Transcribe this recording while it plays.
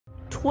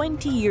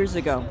20 years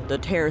ago, the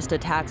terrorist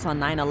attacks on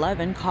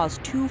 9/11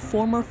 caused two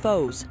former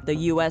foes, the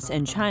US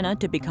and China,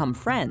 to become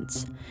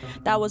friends.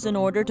 That was in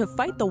order to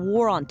fight the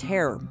war on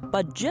terror.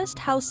 But just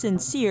how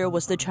sincere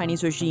was the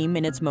Chinese regime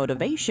in its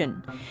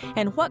motivation?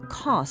 And what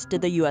cost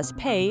did the US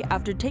pay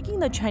after taking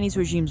the Chinese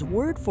regime's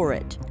word for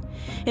it?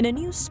 In a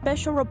new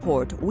special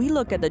report, we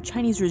look at the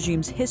Chinese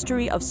regime's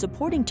history of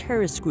supporting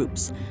terrorist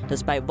groups,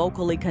 despite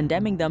vocally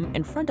condemning them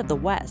in front of the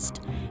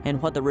West,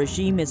 and what the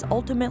regime is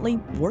ultimately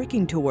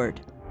working toward.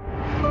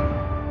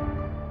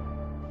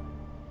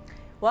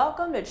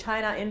 Welcome to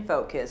China in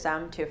Focus.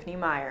 I'm Tiffany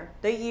Meyer.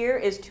 The year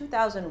is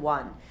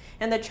 2001,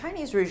 and the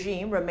Chinese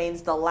regime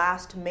remains the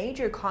last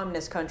major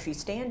communist country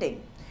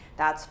standing.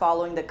 That's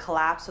following the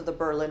collapse of the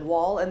Berlin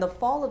Wall and the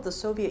fall of the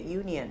Soviet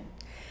Union.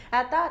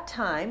 At that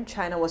time,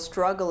 China was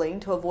struggling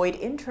to avoid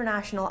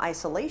international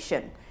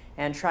isolation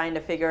and trying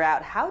to figure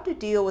out how to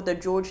deal with the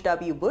George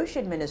W. Bush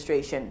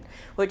administration,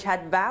 which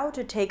had vowed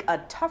to take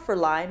a tougher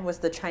line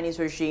with the Chinese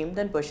regime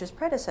than Bush's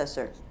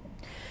predecessor.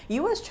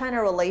 U.S.-China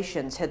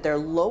relations hit their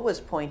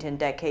lowest point in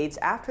decades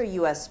after a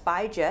U.S.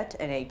 spy jet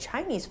and a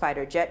Chinese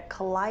fighter jet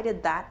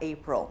collided that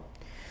April.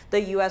 The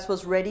U.S.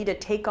 was ready to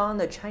take on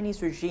the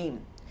Chinese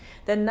regime.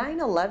 Then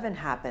 9/11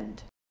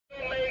 happened.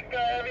 Make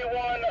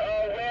everyone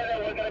aware that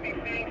we're going to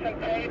be seeing some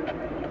tape.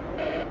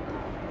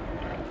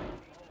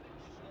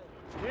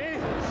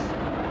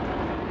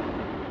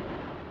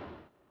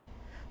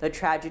 The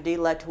tragedy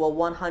led to a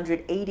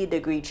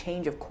 180-degree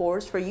change of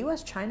course for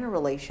U.S.-China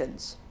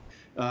relations.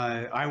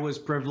 I was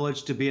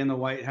privileged to be in the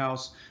White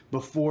House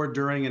before,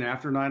 during, and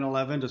after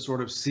 9/11 to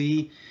sort of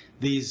see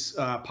these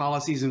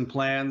policies and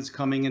plans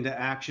coming into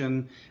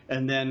action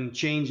and then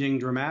changing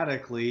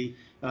dramatically.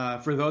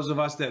 For those of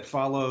us that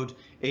followed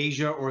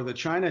Asia or the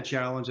China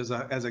challenge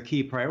as a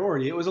key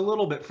priority, it was a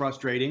little bit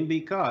frustrating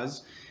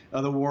because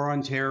the war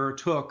on terror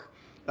took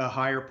a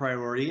higher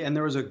priority, and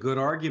there was a good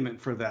argument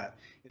for that.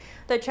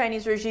 The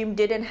Chinese regime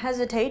didn't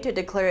hesitate to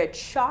declare its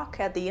shock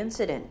at the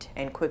incident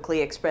and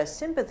quickly express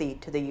sympathy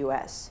to the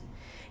U.S.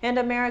 And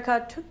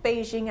America took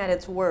Beijing at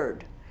its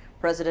word.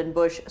 President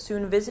Bush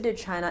soon visited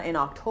China in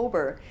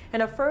October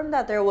and affirmed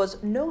that there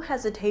was no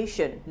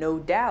hesitation, no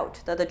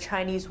doubt that the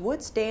Chinese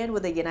would stand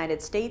with the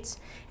United States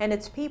and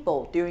its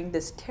people during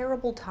this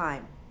terrible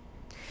time.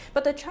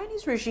 But the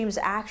Chinese regime's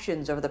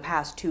actions over the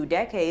past 2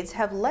 decades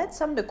have led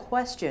some to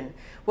question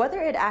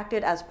whether it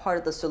acted as part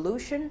of the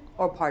solution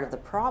or part of the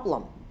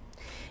problem.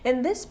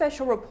 In this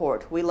special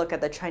report, we look at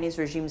the Chinese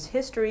regime's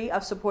history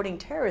of supporting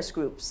terrorist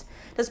groups,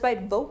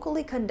 despite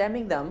vocally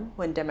condemning them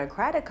when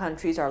democratic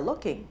countries are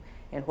looking,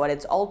 and what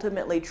it's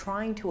ultimately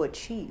trying to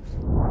achieve.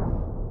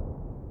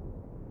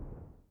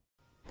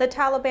 The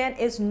Taliban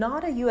is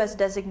not a U.S.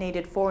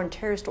 designated foreign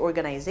terrorist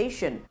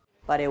organization,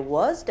 but it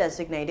was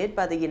designated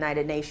by the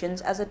United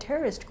Nations as a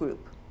terrorist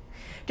group.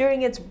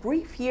 During its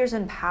brief years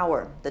in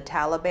power, the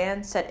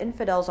Taliban set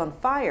infidels on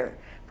fire,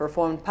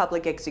 performed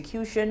public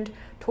execution,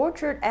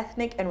 tortured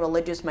ethnic and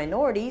religious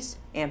minorities,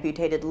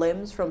 amputated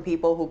limbs from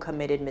people who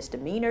committed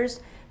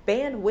misdemeanors,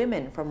 banned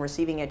women from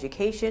receiving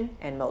education,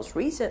 and most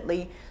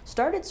recently,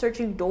 started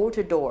searching door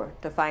to door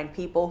to find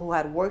people who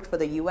had worked for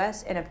the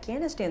U.S. and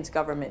Afghanistan's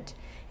government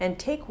and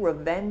take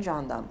revenge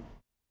on them.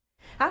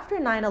 After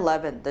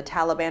 9/11, the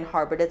Taliban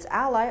harbored its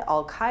ally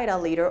al-Qaeda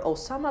leader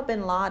Osama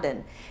bin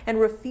Laden and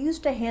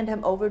refused to hand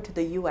him over to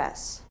the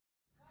U.S.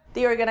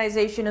 The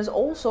organization is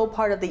also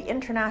part of the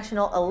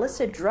international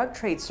illicit drug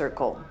trade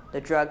circle.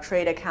 The drug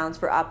trade accounts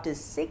for up to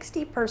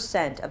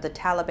 60% of the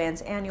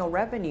Taliban's annual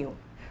revenue,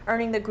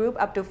 earning the group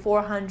up to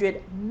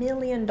 $400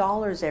 million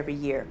every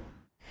year.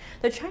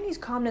 The Chinese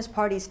Communist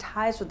Party's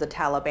ties with the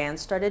Taliban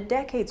started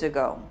decades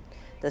ago.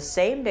 The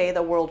same day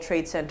the World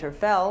Trade Center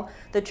fell,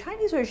 the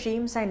Chinese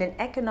regime signed an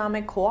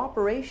economic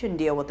cooperation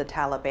deal with the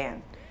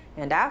Taliban.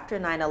 And after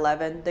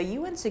 9/11, the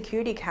UN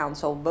Security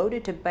Council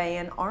voted to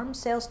ban arms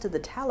sales to the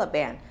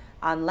Taliban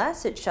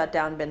unless it shut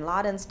down bin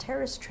Laden's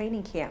terrorist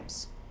training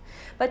camps.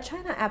 But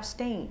China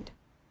abstained.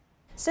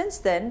 Since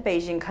then,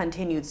 Beijing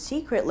continued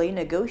secretly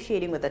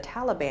negotiating with the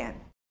Taliban.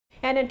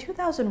 And in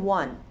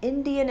 2001,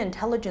 Indian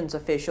intelligence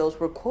officials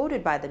were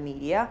quoted by the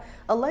media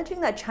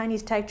alleging that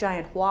Chinese tech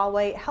giant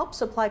Huawei helped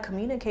supply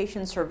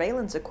communication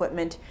surveillance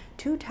equipment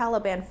to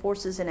Taliban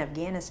forces in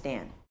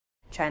Afghanistan.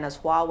 China's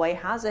Huawei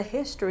has a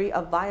history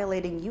of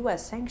violating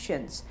U.S.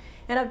 sanctions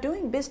and of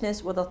doing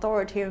business with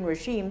authoritarian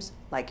regimes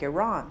like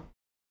Iran.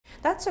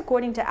 That's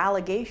according to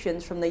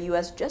allegations from the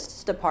U.S.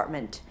 Justice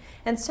Department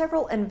and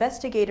several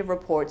investigative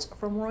reports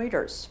from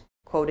Reuters.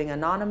 Quoting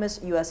anonymous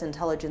U.S.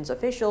 intelligence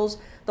officials,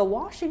 the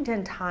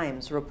Washington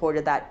Times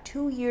reported that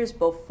 2 years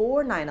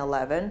before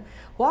 9/11,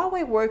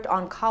 Huawei worked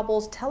on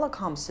Kabul's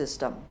telecom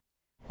system.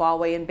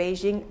 Huawei and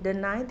Beijing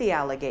denied the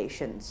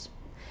allegations.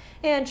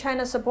 And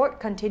China's support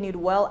continued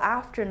well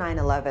after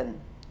 9/11.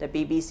 The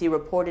BBC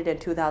reported in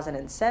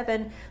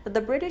 2007 that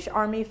the British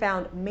Army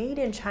found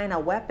made-in-China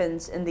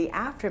weapons in the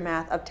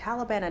aftermath of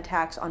Taliban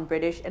attacks on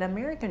British and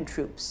American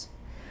troops.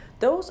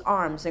 Those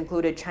arms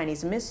included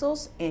Chinese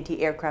missiles,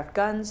 anti-aircraft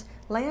guns,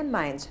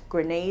 landmines,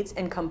 grenades,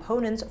 and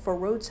components for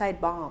roadside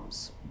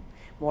bombs.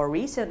 More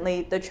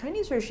recently, the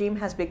Chinese regime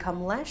has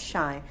become less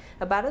shy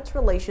about its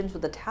relations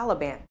with the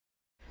Taliban.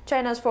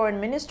 China's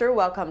foreign minister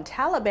welcomed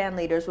Taliban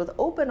leaders with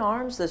open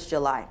arms this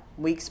July,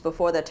 weeks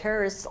before the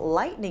terrorists'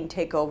 lightning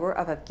takeover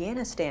of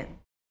Afghanistan.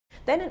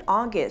 Then in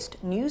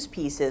August, news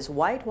pieces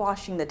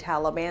whitewashing the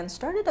Taliban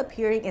started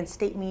appearing in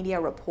state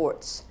media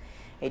reports.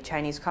 A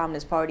Chinese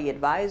Communist Party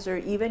advisor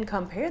even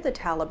compared the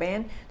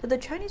Taliban to the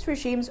Chinese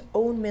regime's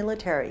own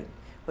military,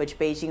 which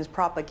Beijing's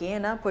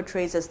propaganda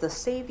portrays as the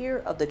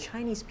savior of the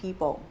Chinese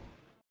people.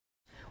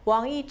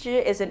 Wang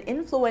Yizhi is an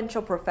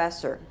influential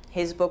professor.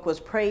 His book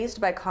was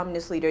praised by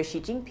Communist leader Xi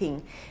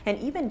Jinping and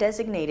even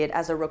designated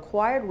as a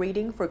required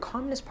reading for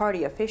Communist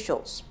Party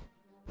officials.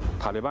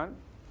 塔利班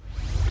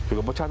这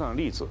个不恰当的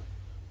例子，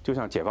就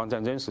像解放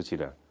战争时期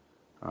的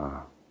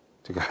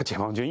这个解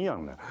放军一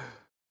样的。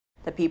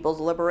The People's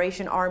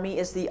Liberation Army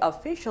is the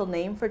official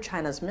name for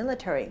China's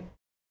military.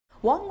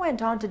 Wang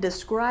went on to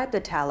describe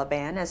the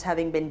Taliban as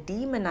having been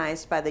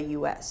demonized by the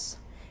U.S.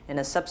 In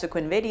a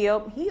subsequent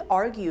video, he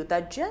argued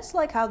that just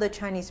like how the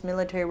Chinese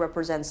military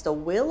represents the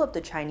will of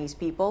the Chinese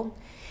people,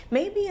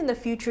 maybe in the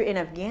future in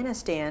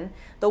Afghanistan,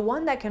 the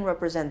one that can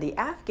represent the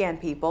Afghan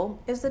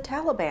people is the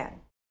Taliban.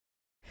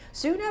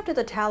 Soon after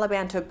the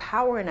Taliban took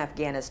power in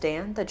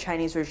Afghanistan, the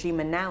Chinese regime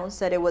announced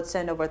that it would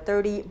send over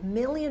 $30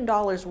 million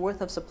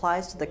worth of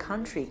supplies to the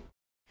country.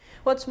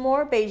 What's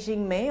more,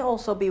 Beijing may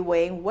also be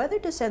weighing whether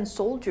to send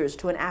soldiers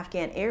to an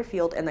Afghan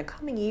airfield in the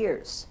coming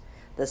years,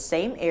 the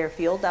same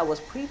airfield that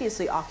was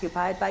previously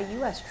occupied by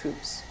U.S.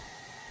 troops.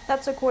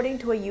 That's according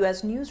to a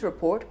U.S. news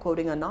report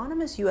quoting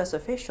anonymous U.S.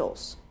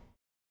 officials.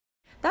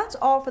 That's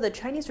all for the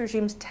Chinese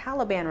regime's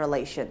Taliban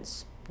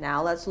relations.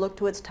 Now let's look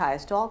to its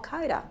ties to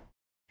Al-Qaeda.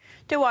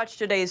 To watch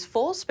today's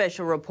full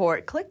special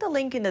report, click the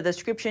link in the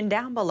description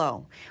down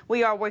below.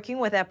 We are working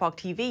with Epoch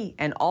TV,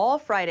 and all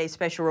Friday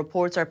special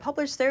reports are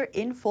published there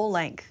in full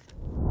length.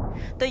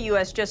 The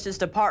U.S. Justice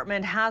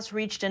Department has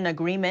reached an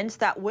agreement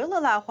that will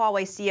allow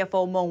Huawei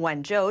CFO Meng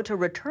Wanzhou to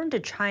return to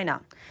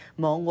China.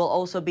 Meng will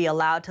also be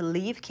allowed to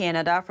leave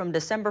Canada from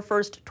December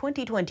 1st,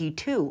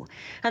 2022,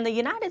 and the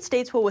United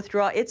States will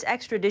withdraw its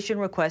extradition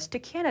request to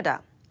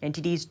Canada.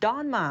 NTD's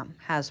Don Ma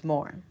has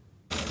more.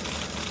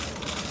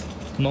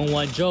 Meng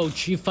Wanzhou,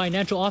 chief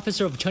financial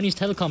officer of Chinese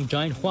telecom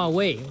giant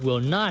Huawei,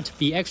 will not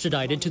be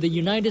extradited to the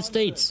United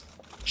States.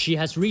 She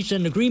has reached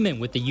an agreement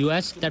with the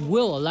U.S. that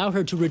will allow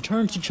her to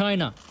return to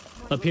China.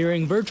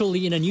 Appearing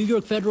virtually in a New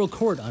York federal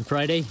court on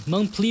Friday,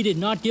 Meng pleaded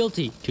not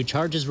guilty to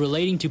charges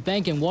relating to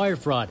bank and wire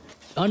fraud.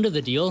 Under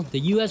the deal, the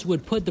U.S.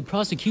 would put the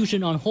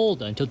prosecution on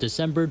hold until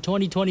December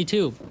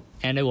 2022,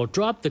 and it will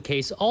drop the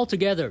case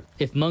altogether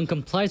if Meng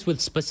complies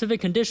with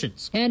specific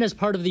conditions. And as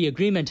part of the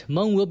agreement,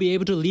 Meng will be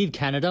able to leave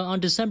Canada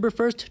on December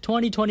 1st,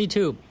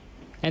 2022,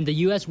 and the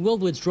U.S. will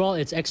withdraw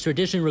its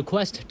extradition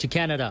request to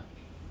Canada.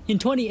 In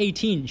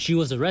 2018, she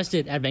was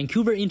arrested at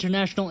Vancouver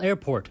International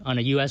Airport on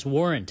a U.S.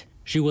 warrant.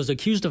 She was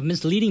accused of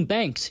misleading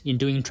banks in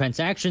doing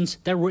transactions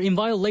that were in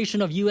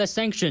violation of U.S.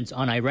 sanctions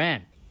on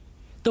Iran.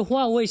 The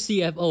Huawei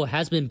CFO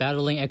has been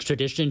battling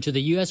extradition to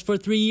the U.S. for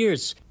 3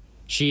 years.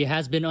 She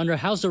has been under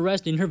house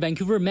arrest in her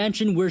Vancouver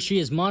mansion where she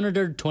is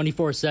monitored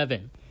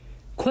 24/7.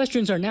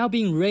 Questions are now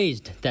being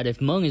raised that if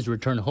Meng is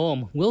returned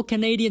home, will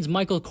Canadians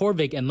Michael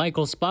Korvik and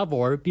Michael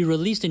Spavor be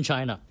released in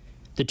China?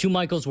 The two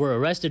Michaels were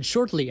arrested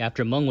shortly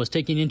after Meng was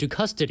taken into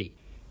custody.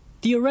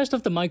 The arrest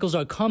of the Michaels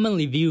are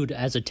commonly viewed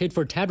as a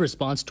tit-for-tat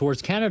response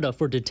towards Canada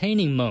for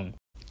detaining Meng.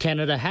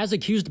 Canada has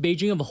accused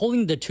Beijing of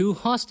holding the two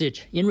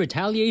hostage in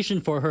retaliation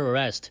for her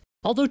arrest,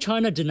 although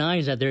China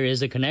denies that there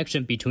is a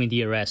connection between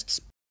the arrests.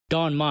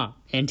 Don Ma,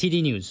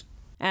 NTD News.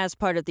 As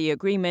part of the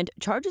agreement,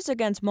 charges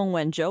against Meng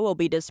Wanzhou will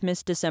be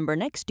dismissed December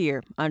next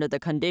year under the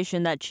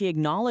condition that she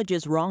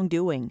acknowledges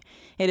wrongdoing.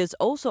 It is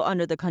also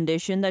under the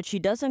condition that she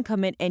doesn't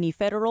commit any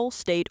federal,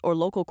 state, or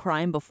local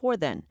crime before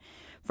then.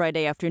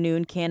 Friday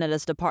afternoon,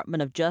 Canada's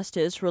Department of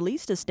Justice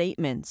released a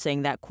statement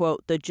saying that,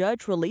 quote, the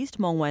judge released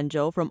Meng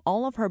Wanzhou from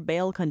all of her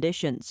bail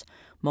conditions.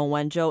 Meng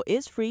Wanzhou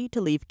is free to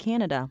leave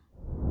Canada.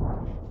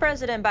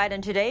 President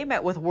Biden today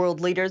met with world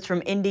leaders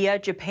from India,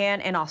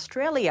 Japan, and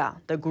Australia.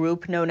 The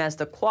group, known as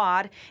the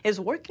Quad, is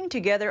working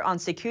together on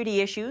security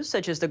issues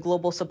such as the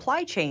global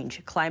supply chain,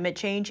 climate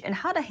change, and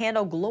how to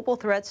handle global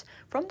threats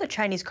from the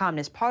Chinese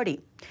Communist Party.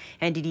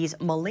 NTD's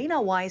Melina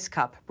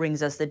Weisskopf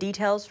brings us the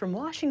details from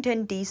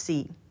Washington,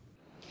 D.C.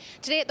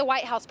 Today at the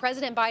White House,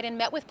 President Biden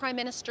met with prime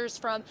ministers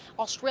from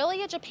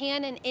Australia,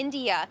 Japan, and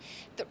India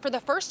for the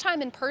first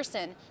time in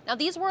person. Now,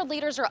 these world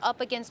leaders are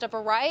up against a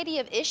variety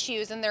of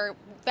issues, and they're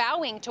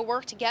vowing to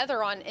work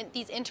together on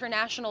these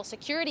international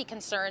security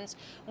concerns.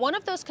 One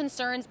of those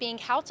concerns being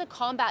how to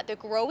combat the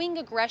growing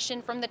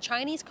aggression from the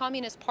Chinese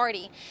Communist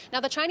Party.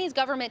 Now, the Chinese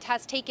government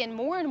has taken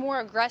more and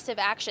more aggressive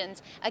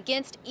actions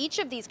against each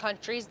of these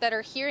countries that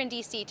are here in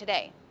D.C.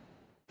 today.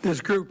 This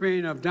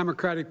grouping of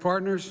democratic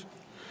partners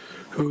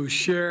who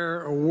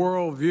share a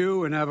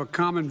worldview and have a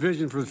common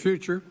vision for the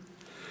future,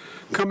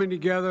 coming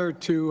together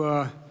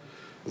to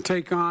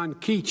take on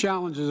key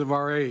challenges of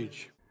our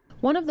age.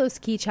 One of those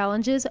key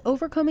challenges,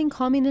 overcoming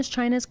Communist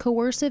China's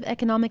coercive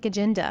economic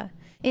agenda.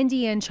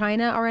 India and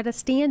China are at a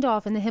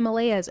standoff in the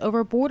Himalayas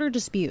over border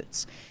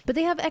disputes, but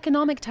they have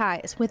economic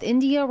ties, with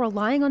India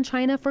relying on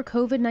China for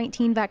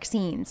COVID-19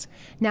 vaccines.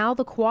 Now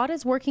the Quad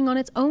is working on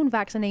its own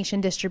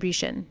vaccination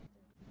distribution.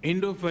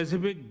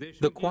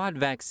 The Quad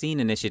vaccine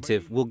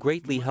initiative will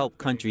greatly help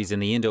countries in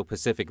the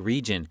Indo-Pacific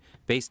region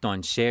based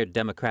on shared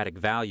democratic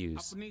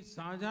values.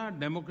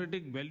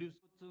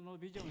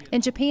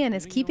 And Japan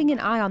is keeping an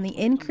eye on the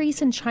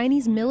increase in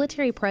Chinese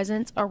military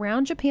presence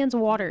around Japan's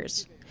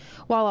waters,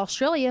 while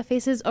Australia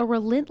faces a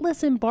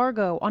relentless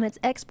embargo on its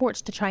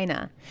exports to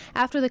China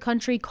after the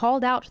country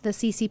called out the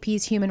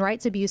CCP's human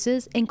rights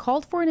abuses and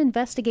called for an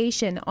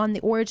investigation on the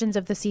origins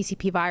of the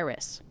CCP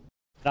virus.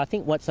 I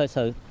think what's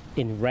also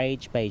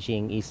enraged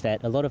Beijing is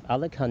that a lot of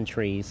other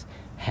countries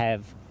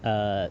have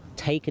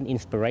taken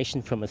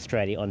inspiration from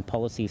Australia on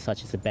policies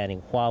such as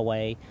banning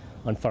Huawei,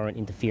 on foreign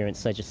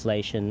interference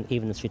legislation,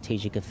 even the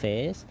strategic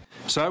affairs.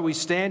 So we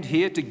stand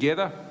here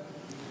together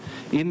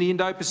in the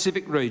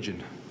Indo-Pacific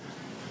region,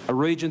 a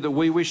region that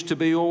we wish to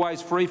be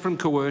always free from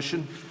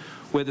coercion,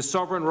 where the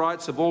sovereign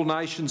rights of all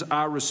nations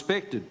are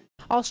respected.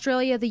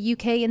 Australia, the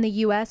UK, and the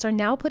US are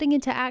now putting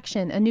into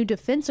action a new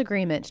defense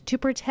agreement to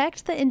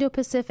protect the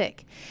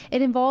Indo-Pacific.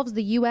 It involves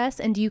the US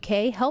and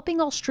UK helping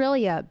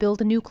Australia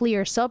build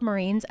nuclear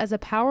submarines as a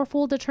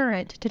powerful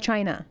deterrent to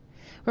China.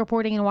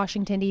 Reporting in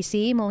Washington,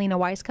 D.C., Melina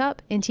Weisskopf,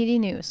 NTD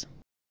News.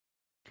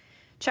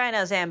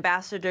 China's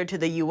ambassador to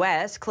the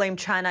U.S. claimed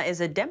China is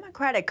a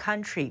democratic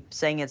country,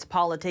 saying its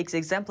politics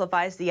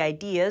exemplifies the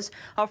ideas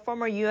of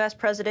former U.S.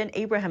 President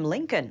Abraham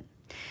Lincoln.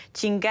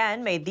 Qin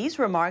Gan made these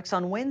remarks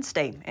on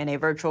Wednesday in a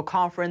virtual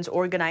conference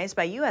organized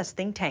by U.S.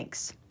 think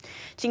tanks.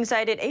 Qin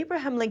cited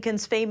Abraham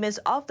Lincoln's famous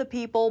 "of the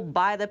people,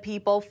 by the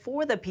people,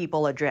 for the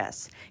people"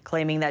 address,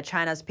 claiming that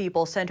China's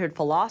people-centered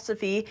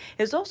philosophy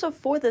is also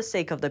for the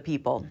sake of the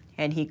people.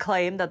 And he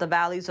claimed that the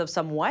values of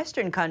some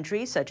Western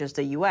countries, such as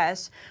the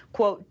U.S.,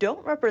 quote,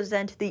 don't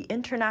represent the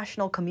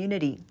international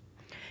community.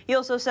 He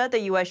also said the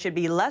U.S. should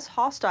be less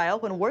hostile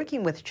when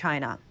working with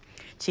China.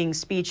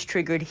 Qing's speech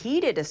triggered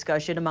heated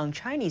discussion among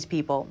Chinese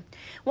people.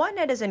 One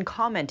netizen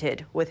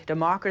commented, "With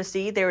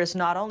democracy, there is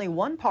not only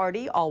one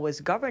party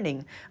always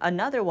governing."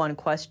 Another one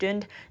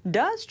questioned,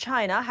 "Does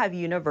China have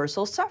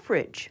universal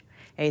suffrage?"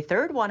 A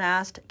third one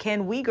asked,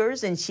 "Can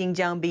Uyghurs in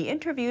Xinjiang be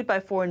interviewed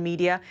by foreign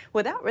media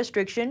without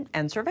restriction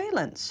and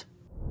surveillance?"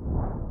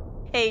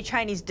 A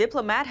Chinese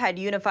diplomat had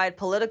unified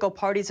political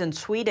parties in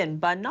Sweden,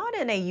 but not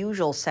in a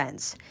usual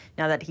sense.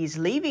 Now that he's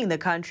leaving the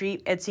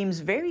country, it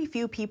seems very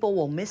few people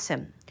will miss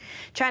him.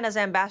 China's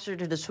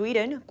ambassador to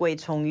Sweden, Gui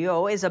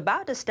Congyo, is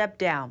about to step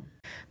down.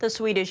 The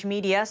Swedish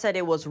media said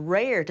it was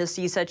rare to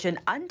see such an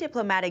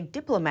undiplomatic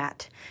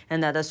diplomat,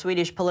 and that the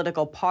Swedish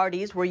political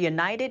parties were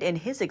united in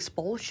his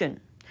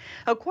expulsion.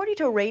 According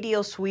to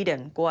Radio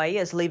Sweden, Gui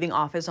is leaving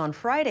office on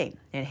Friday,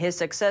 and his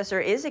successor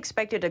is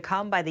expected to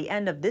come by the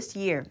end of this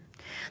year.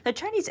 The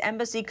Chinese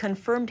embassy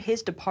confirmed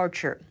his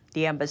departure.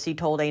 The embassy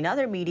told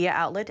another media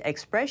outlet,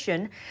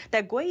 Expression,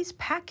 that Gui is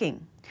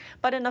packing.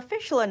 But an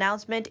official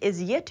announcement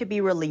is yet to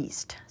be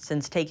released.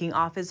 Since taking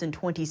office in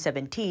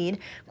 2017,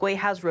 Gui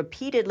has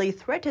repeatedly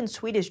threatened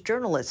Swedish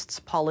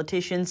journalists,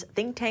 politicians,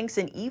 think tanks,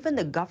 and even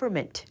the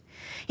government.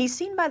 He's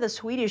seen by the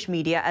Swedish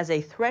media as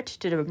a threat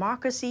to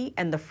democracy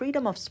and the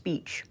freedom of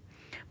speech.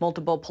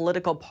 Multiple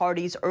political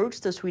parties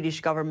urged the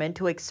Swedish government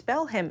to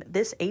expel him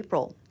this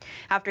April,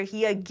 after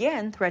he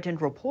again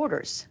threatened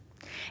reporters.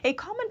 A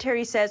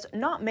commentary says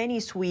not many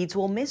Swedes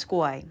will miss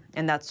Gui,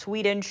 and that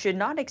Sweden should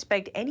not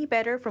expect any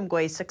better from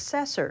Gui's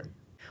successor.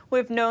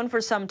 We've known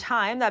for some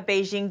time that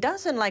Beijing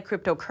doesn't like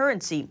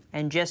cryptocurrency,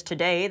 and just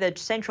today, the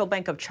Central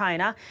Bank of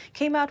China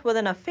came out with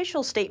an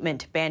official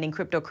statement banning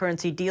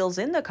cryptocurrency deals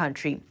in the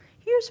country.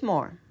 Here's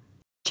more.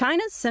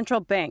 China's central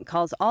bank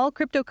calls all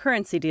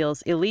cryptocurrency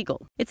deals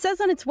illegal. It says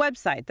on its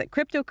website that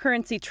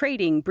cryptocurrency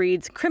trading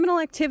breeds criminal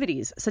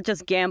activities such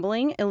as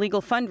gambling,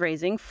 illegal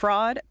fundraising,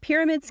 fraud,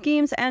 pyramid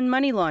schemes, and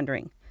money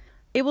laundering.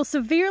 It will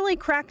severely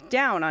crack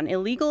down on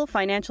illegal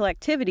financial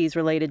activities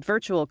related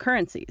virtual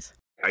currencies.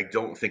 I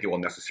don't think it will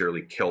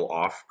necessarily kill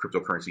off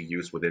cryptocurrency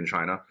use within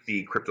China.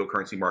 The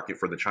cryptocurrency market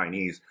for the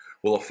Chinese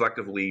will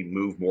effectively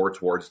move more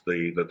towards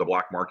the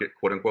black market,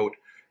 quote unquote.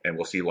 And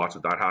we'll see lots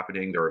of that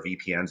happening. There are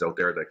VPNs out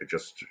there that could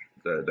just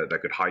that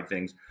could hide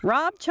things.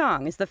 Rob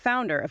Chong is the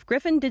founder of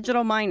Griffin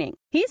Digital Mining.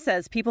 He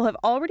says people have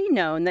already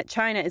known that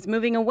China is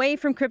moving away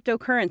from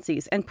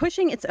cryptocurrencies and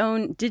pushing its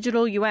own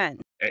digital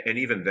yuan. And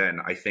even then,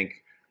 I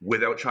think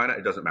without China,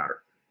 it doesn't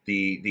matter.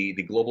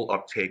 The global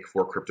uptake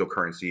for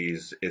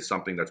cryptocurrencies is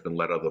something that's been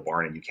let out of the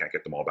barn, and you can't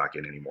get them all back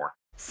in anymore.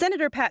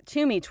 Senator Pat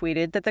Toomey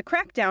tweeted that the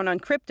crackdown on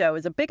crypto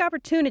is a big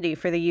opportunity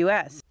for the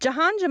U.S.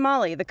 Jahan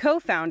Jamali, the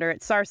co-founder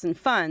at Sarson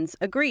Funds,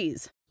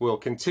 agrees. We'll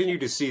continue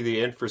to see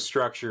the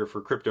infrastructure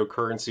for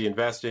cryptocurrency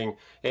investing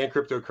and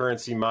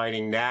cryptocurrency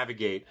mining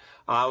navigate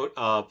out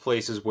of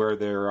places where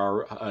there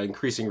are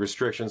increasing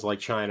restrictions like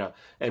China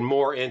and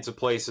more into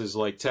places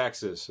like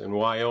Texas and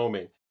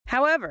Wyoming.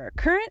 However,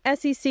 current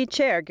SEC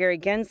Chair Gary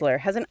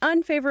Gensler has an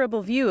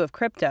unfavorable view of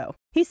crypto.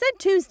 He said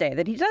Tuesday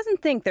that he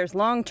doesn't think there's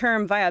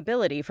long-term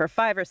viability for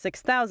 5,000 or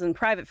 6,000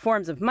 private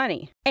forms of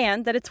money,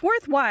 and that it's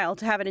worthwhile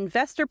to have an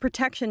investor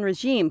protection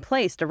regime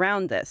placed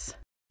around this.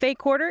 Faye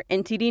Quarter,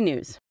 NTD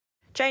News.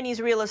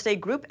 Chinese real estate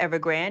group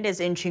Evergrande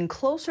is inching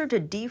closer to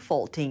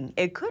defaulting.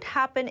 It could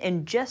happen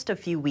in just a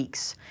few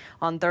weeks.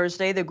 On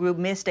Thursday, the group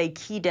missed a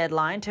key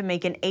deadline to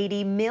make an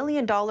 $80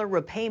 million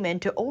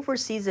repayment to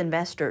overseas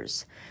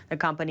investors. The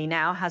company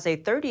now has a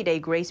 30-day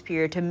grace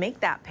period to make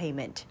that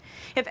payment.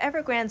 If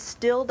Evergrande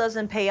still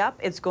doesn't pay up,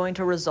 it's going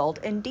to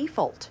result in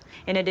default.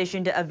 In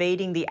addition to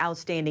evading the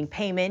outstanding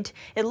payment,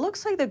 it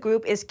looks like the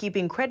group is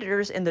keeping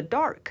creditors in the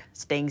dark,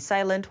 staying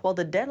silent while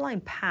the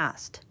deadline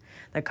passed.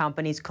 The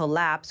company's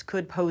collapse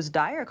could pose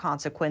dire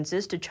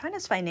consequences to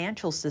China's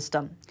financial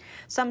system.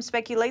 Some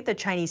speculate the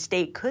Chinese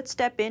state could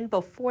step in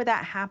before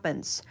that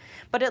happens.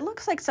 But it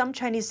looks like some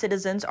Chinese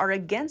citizens are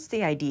against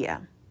the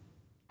idea.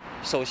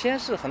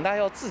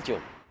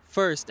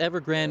 First,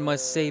 Evergrande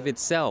must save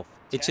itself.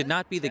 It should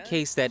not be the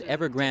case that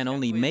Evergrande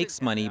only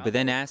makes money but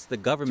then asks the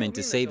government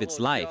to save its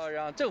life.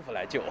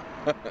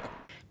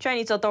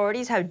 Chinese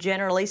authorities have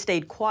generally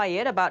stayed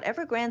quiet about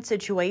Evergrande's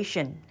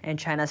situation, and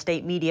China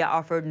state media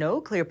offered no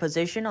clear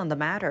position on the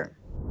matter.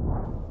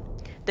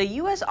 The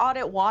U.S.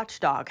 audit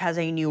watchdog has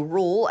a new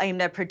rule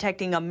aimed at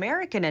protecting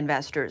American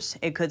investors.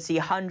 It could see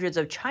hundreds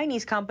of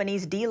Chinese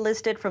companies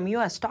delisted from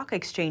U.S. stock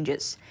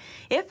exchanges.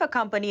 If a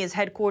company is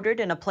headquartered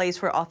in a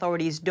place where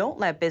authorities don't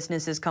let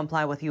businesses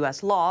comply with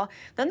U.S. law,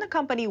 then the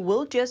company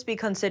will just be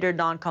considered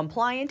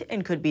non-compliant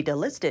and could be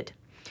delisted.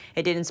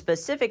 It didn't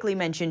specifically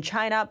mention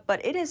China,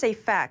 but it is a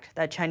fact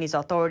that Chinese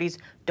authorities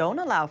don't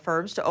allow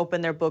firms to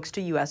open their books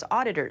to U.S.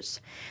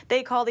 auditors.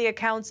 They call the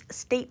accounts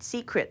state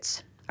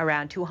secrets.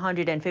 Around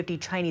 250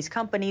 Chinese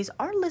companies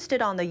are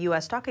listed on the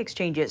U.S. stock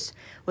exchanges,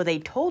 with a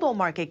total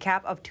market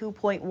cap of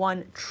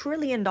 $2.1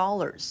 trillion.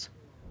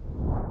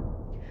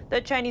 The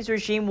Chinese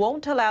regime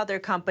won't allow their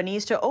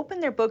companies to open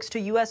their books to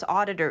U.S.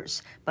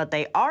 auditors, but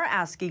they are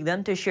asking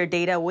them to share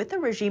data with the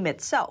regime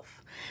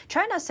itself.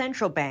 China's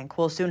central bank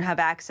will soon have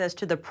access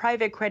to the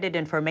private credit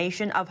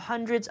information of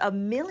hundreds of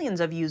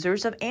millions of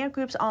users of Ant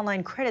Group's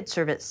online credit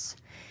service.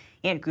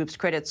 Ant Group's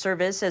credit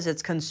service says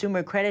its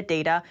consumer credit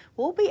data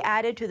will be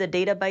added to the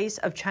database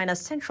of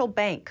China's central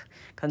bank.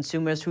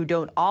 Consumers who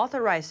don't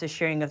authorize the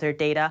sharing of their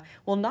data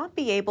will not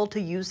be able to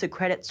use the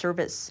credit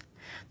service.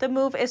 The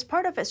move is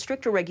part of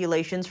stricter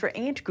regulations for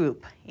Ant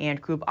Group.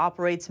 Ant Group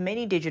operates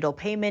many digital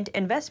payment,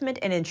 investment,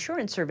 and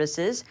insurance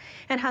services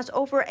and has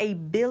over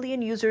 1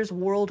 billion users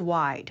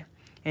worldwide.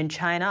 In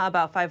China,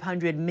 about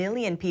 500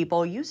 million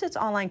people use its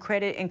online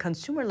credit and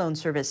consumer loan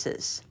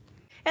services.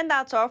 And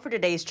that's all for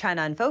today's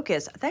China in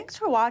Focus. Thanks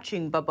for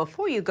watching, but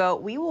before you go,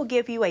 we will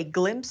give you a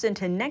glimpse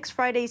into next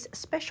Friday's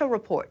special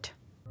report.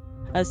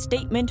 A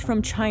statement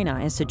from China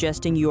is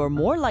suggesting you are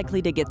more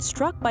likely to get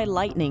struck by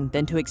lightning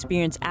than to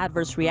experience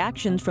adverse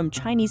reactions from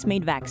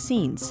Chinese-made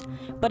vaccines.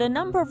 But a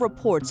number of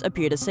reports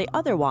appear to say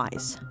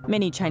otherwise.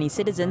 Many Chinese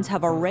citizens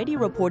have already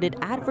reported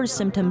adverse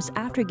symptoms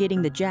after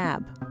getting the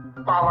jab.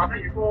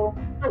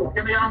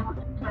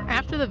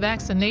 After the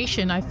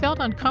vaccination, I felt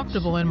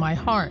uncomfortable in my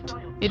heart.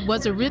 It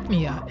was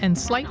arrhythmia and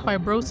slight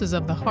fibrosis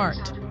of the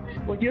heart.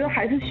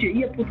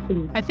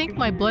 I think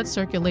my blood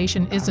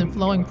circulation isn't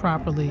flowing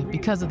properly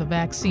because of the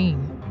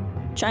vaccine.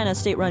 China's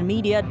state-run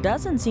media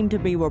doesn't seem to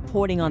be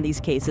reporting on these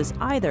cases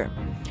either.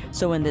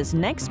 So in this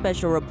next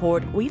special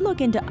report, we look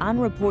into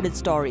unreported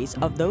stories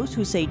of those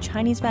who say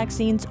Chinese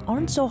vaccines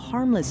aren't so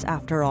harmless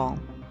after all.